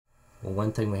Well,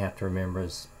 one thing we have to remember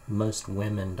is most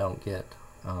women don't get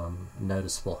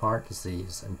noticeable heart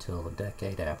disease until a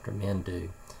decade after men do.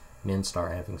 Men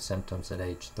start having symptoms at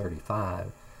age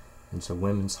 35, and so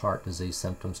women's heart disease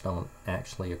symptoms don't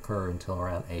actually occur until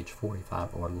around age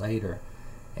 45 or later,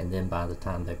 and then by the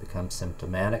time they become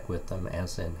symptomatic with them,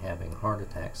 as in having heart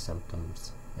attack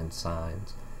symptoms and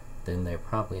signs, then they're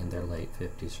probably in their late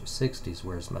 50s or 60s,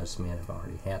 whereas most men have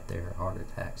already had their heart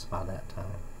attacks by that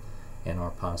time and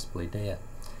are possibly dead.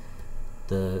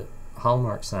 The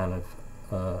hallmark sign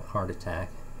of heart attack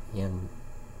in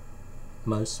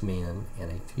most men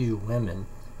and a few women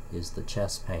is the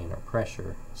chest pain or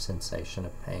pressure sensation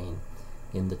of pain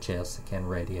in the chest that can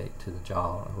radiate to the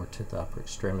jaw or to the upper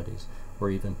extremities or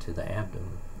even to the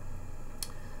abdomen.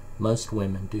 Most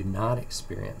women do not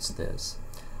experience this.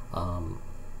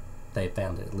 They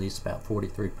found that at least about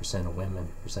 43% of women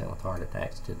who present with heart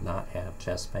attacks did not have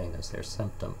chest pain as their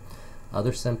symptom.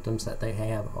 Other symptoms that they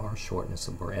have are shortness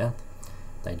of breath.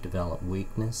 They develop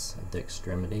weakness of the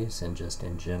extremities and just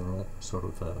in general sort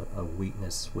of a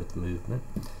weakness with movement.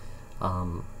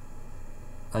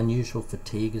 Unusual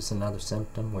fatigue is another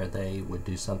symptom where they would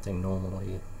do something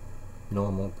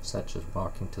normal, such as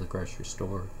walking to the grocery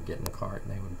store, get in a cart,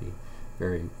 and they would be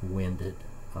very winded,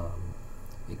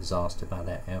 exhausted by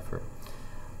that effort.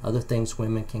 Other things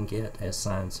women can get as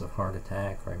signs of heart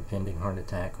attack or impending heart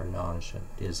attack are nausea,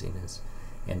 dizziness,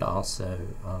 and also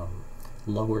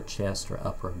lower chest or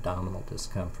upper abdominal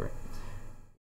discomfort.